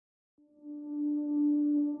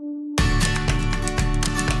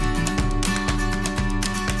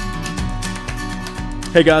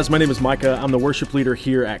Hey guys, my name is Micah. I'm the worship leader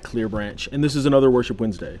here at Clearbranch, and this is another Worship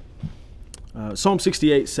Wednesday. Psalm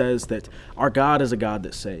 68 says that our God is a God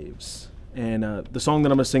that saves. And the song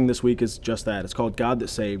that I'm going to sing this week is just that. It's called God That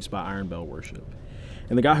Saves by Ironbell Worship.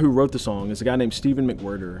 And the guy who wrote the song is a guy named Stephen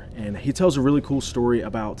McWhirter, and he tells a really cool story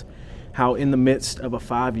about how in the midst of a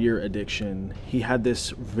 5-year addiction, he had this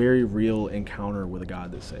very real encounter with a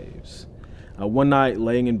God that saves. One night,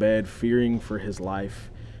 laying in bed, fearing for his life,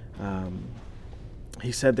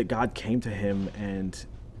 he said that God came to him and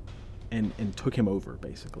took him over,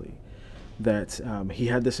 basically. That he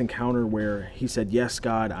had this encounter where he said, "Yes,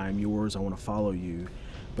 God, I am yours. I want to follow you,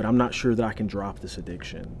 but I'm not sure that I can drop this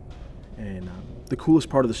addiction." And the coolest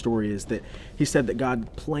part of the story is that he said that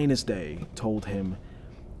God, plain as day, told him,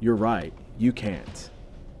 "You're right. You can't,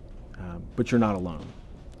 but you're not alone."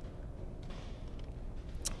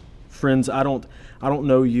 Friends, I don't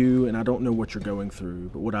know you, and I don't know what you're going through,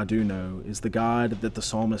 but what I do know is the God that the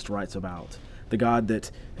psalmist writes about, the God that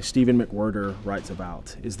Stephen McWhirter writes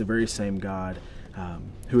about, is the very same God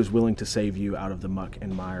who is willing to save you out of the muck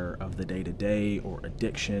and mire of the day-to-day, or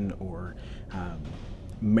addiction, or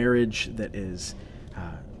marriage that is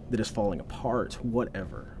falling apart,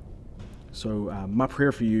 whatever. So my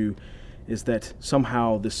prayer for you is that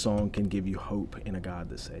somehow this song can give you hope in a God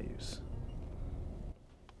that saves.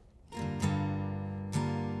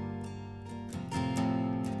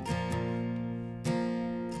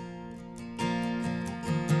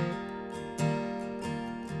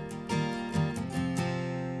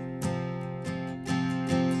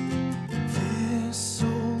 This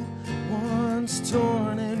soul once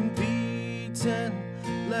torn and beaten,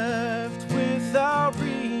 left without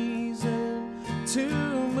reason to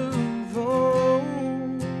move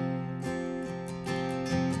on.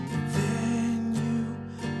 Then you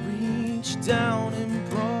reached down and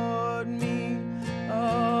brought me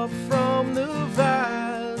up from the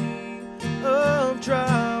valley of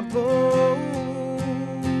dry bones.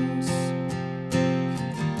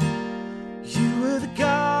 You are the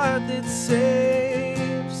God that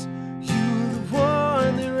saves. You're the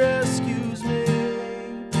one that rescues me.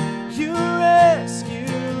 You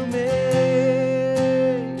rescue me.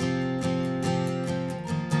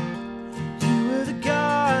 You are the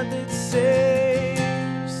God that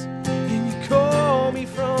saves, and you call me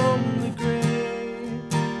from the grave.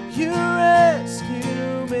 You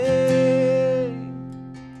rescue me.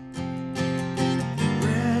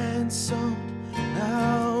 Ransomed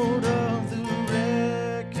out of the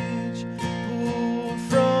wreckage, pulled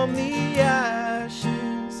from the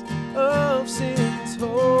ashes of sin's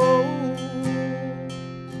home.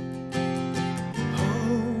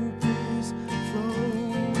 Hope is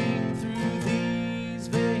flowing through these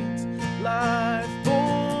veins, life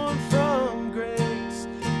born from grace,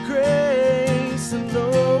 grace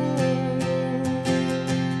alone.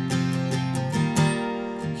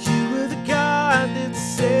 You are the God that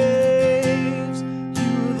saves.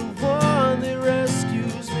 You're the one that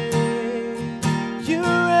rescues me. You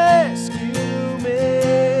rescue me.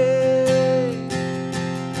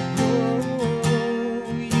 Oh,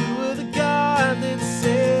 you are the God that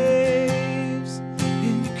saves,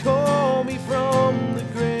 and you call me from the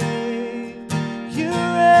grave. You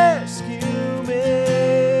rescue me.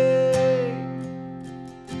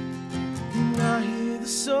 And I hear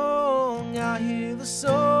the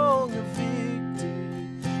song of victory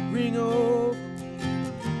ring over me.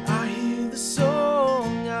 I hear the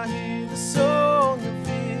song of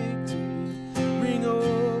victory ring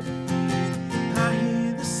over me. I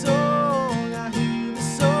hear the song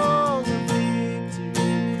of victory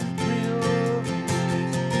ring over me.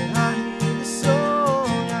 I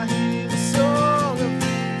hear the song of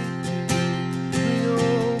victory ring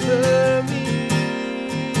over me.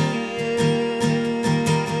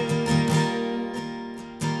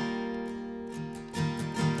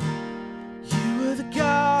 You are the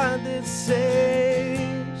God that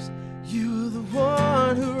saves. You are the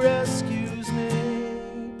one who rescues me.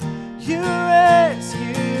 You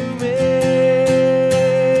rescue me.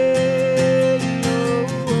 You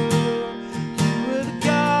are the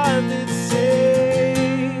God that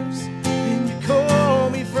saves, and you call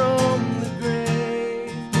me from the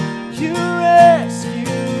grave. You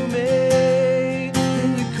rescue me,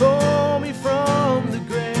 and you call me from the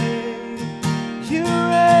grave. You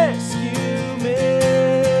rescue me.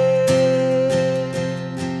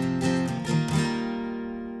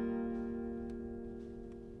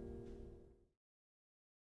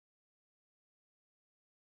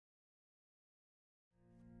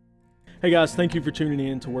 Hey guys, thank you for tuning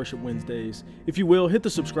in to Worship Wednesdays. If you will, hit the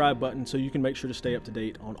subscribe button so you can make sure to stay up to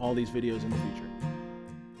date on all these videos in the future.